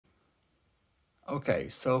Okay,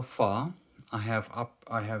 so far I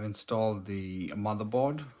have installed the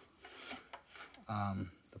motherboard,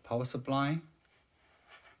 the power supply,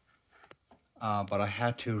 but I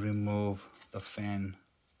had to remove the fan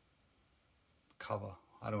cover.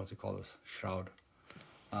 I don't know what to call this, shroud,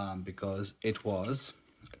 because it was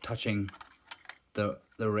touching the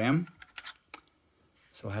RAM.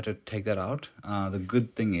 So I had to take that out. The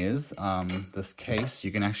good thing is, this case,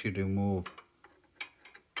 you can actually remove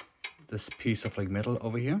this piece of like metal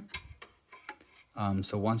over here.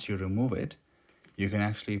 So once you remove it, you can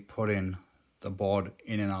actually put in the board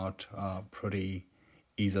in and out pretty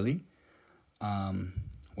easily,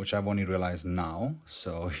 which I've only realized now.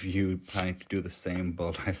 So if you planning to do the same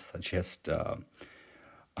build, I suggest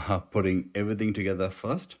putting everything together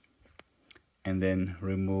first and then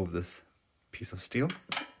remove this piece of steel,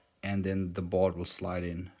 and then the board will slide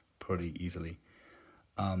in pretty easily.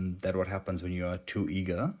 That's what happens when you are too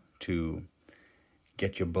eager to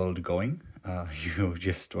get your build going. You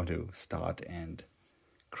just want to start and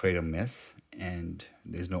create a mess, and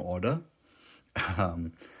there's no order.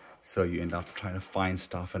 So you end up trying to find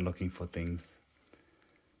stuff and looking for things.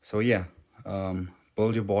 So yeah,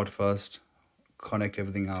 build your board first, connect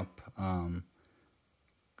everything up,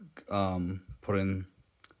 put in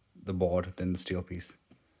the board, then the steel piece.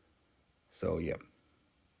 So yeah.